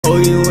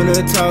you wanna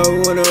talk,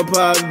 wanna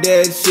pop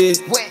that shit.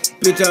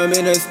 Bitch, I'm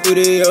in the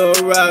studio,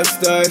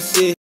 rockstar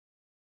shit.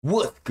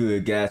 What's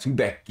good, guys? We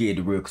back again,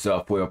 the Real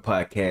Quasar4L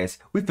podcast.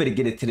 We finna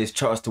get into this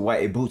Charleston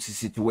White and Boosie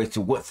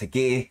situation once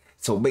again.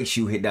 So make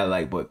sure you hit that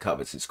like button,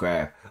 comment,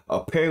 subscribe.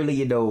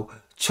 Apparently,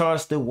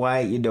 Charleston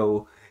White,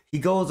 he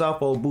goes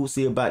off on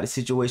Boosie about the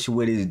situation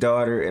with his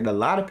daughter. And a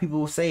lot of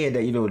people saying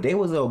that, they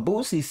was on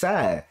Boosie's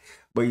side.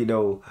 But,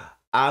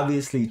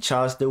 obviously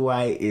Charleston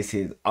White is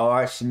his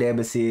arch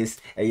nemesis.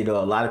 And,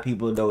 a lot of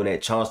people know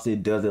that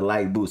Charleston doesn't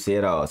like Boosie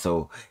at all.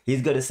 So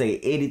he's going to say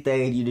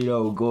anything,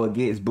 go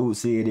against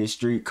Boosie and his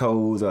street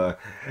codes or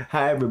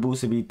however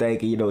Boosie be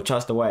thinking,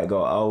 Charleston White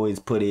going to always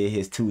put in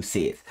his 2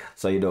 cents.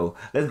 So,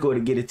 let's go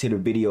and get into the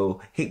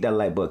video. Hit that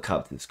like button,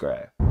 comment,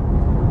 subscribe.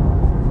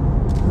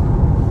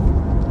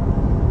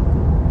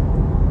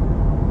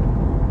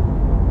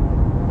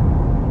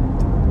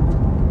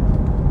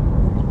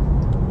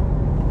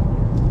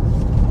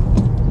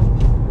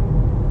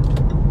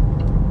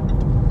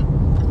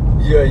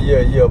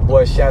 Yeah,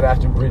 boy, shout out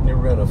to Brittany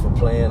Renner for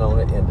playing on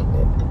the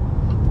internet.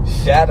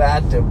 Shout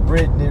out to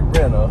Brittany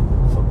Renner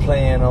for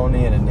playing on the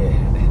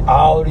internet.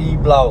 All these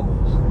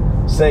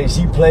bloggers say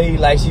she played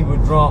like she was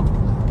drunk.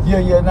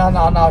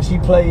 No, she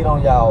played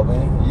on y'all,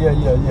 man. Yeah.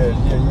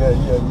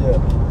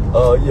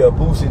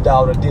 Boosie's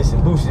daughter this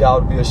and Boosie ought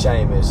to be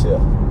ashamed of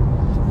himself.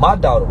 My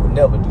daughter would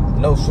never do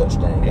no such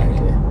thing like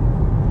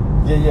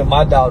that.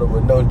 My daughter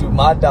would do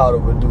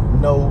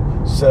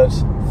no such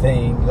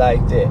thing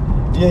like that.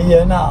 No,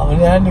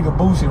 that nigga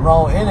Boosie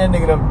wrong. And that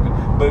nigga,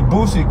 but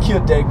Boosie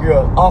killed that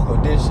girl uncle,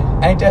 did she?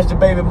 Ain't that the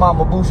baby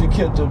mama Boosie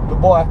killed the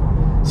boy?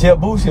 See,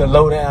 Boosie a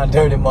low down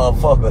dirty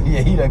motherfucker.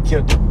 Yeah, he done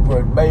killed the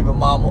baby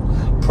mama,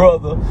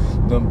 brother,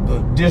 the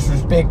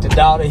disrespect the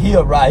daughter. He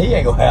right. He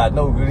ain't gonna have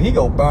no good. He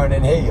gonna burn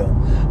in hell.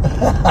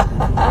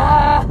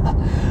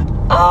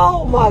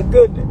 Oh my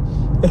goodness.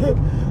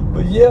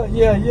 But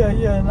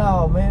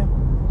no, man.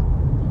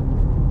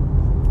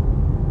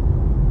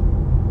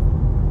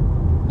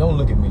 Don't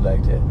look at me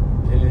like that.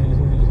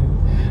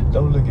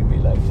 Don't look at me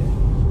like that.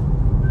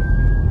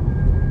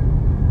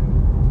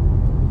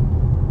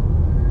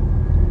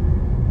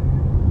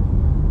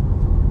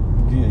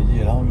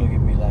 Yeah, don't look at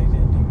me like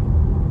that,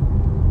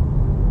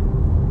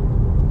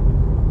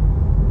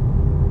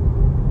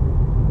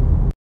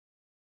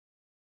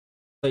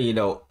 nigga.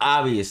 So,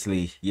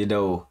 obviously,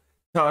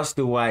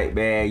 Charleston White,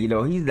 man,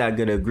 he's not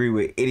gonna agree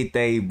with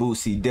anything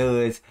Boosie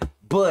does.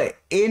 But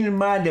in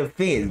my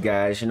defense,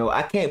 guys,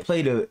 I can't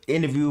play the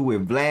interview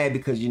with Vlad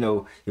because,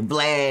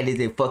 Vlad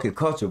is a fucking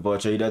culture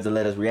vulture. He doesn't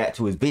let us react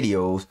to his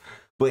videos.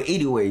 But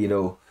anyway,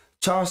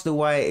 Charleston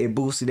White and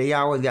Boosie, they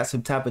always got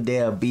some type of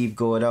damn beef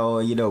going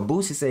on.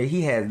 Boosie said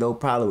he has no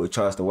problem with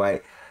Charleston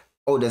White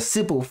on the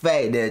simple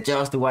fact that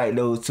Charleston White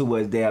knows too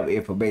much damn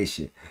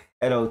information.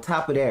 And on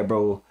top of that,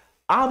 bro,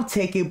 I'm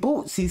taking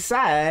Boosie's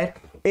side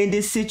in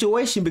this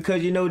situation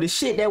because, the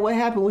shit that would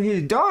happen with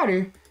his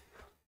daughter.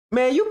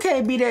 Man, you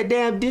can't be that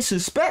damn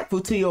disrespectful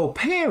to your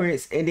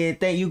parents and then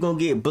think you gonna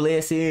get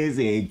blessings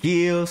and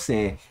gifts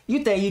and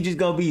you think you just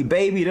gonna be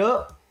babied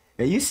up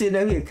and you sitting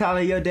up here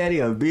calling your daddy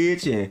a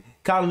bitch and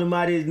calling him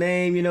out his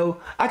name,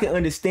 I can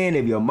understand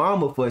if your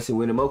mama fussing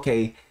with him.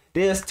 Okay,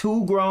 there's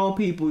 2 grown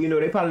people,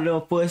 they probably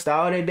done fussed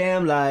all their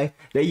damn life.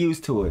 They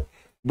used to it.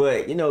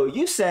 But,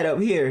 you sat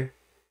up here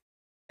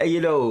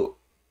and,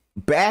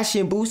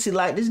 bashing Boosie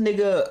like this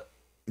nigga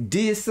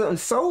did something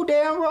so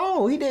damn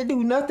wrong. He didn't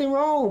do nothing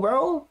wrong,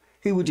 bro.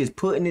 He was just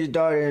putting his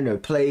daughter in her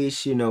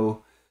place,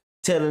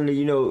 telling her,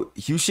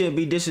 you shouldn't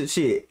be this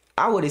shit.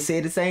 I would have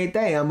said the same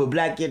thing. I'm gonna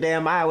black your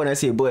damn eye when I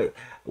said, but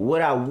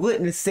what I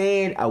wouldn't have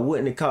said, I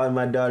wouldn't have called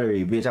my daughter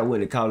a bitch. I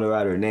wouldn't have called her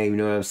out her name, you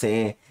know what I'm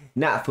saying?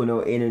 Not for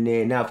no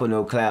internet, not for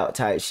no clout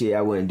type shit.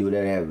 I wouldn't do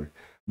that ever.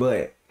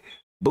 But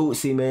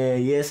Boosie,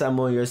 man, yes, I'm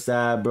on your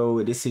side, bro,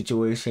 with this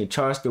situation.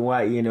 Charleston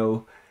White,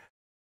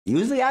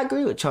 usually I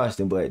agree with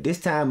Charleston, but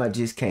this time I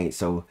just can't.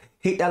 So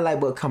hit that like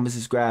button, comment,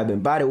 subscribe.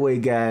 And by the way,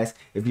 guys,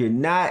 if you're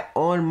not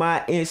on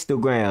my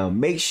Instagram,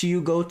 make sure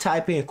you go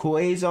type in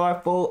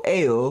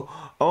Quasar4L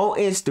on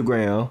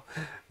Instagram.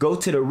 Go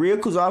to the Real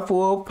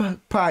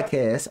Quasar4L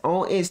podcast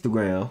on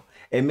Instagram.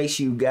 And make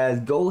sure you guys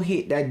go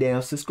hit that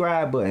damn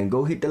subscribe button.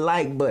 Go hit the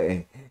like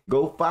button.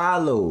 Go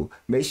follow.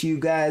 Make sure you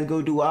guys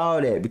go do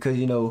all that because,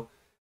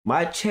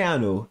 my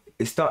channel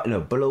it's starting to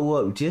blow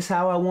up just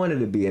how I want it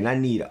to be. And I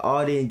need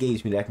all the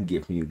engagement I can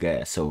get from you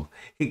guys. So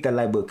hit that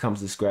like button, comment,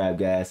 subscribe,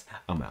 guys.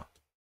 I'm out.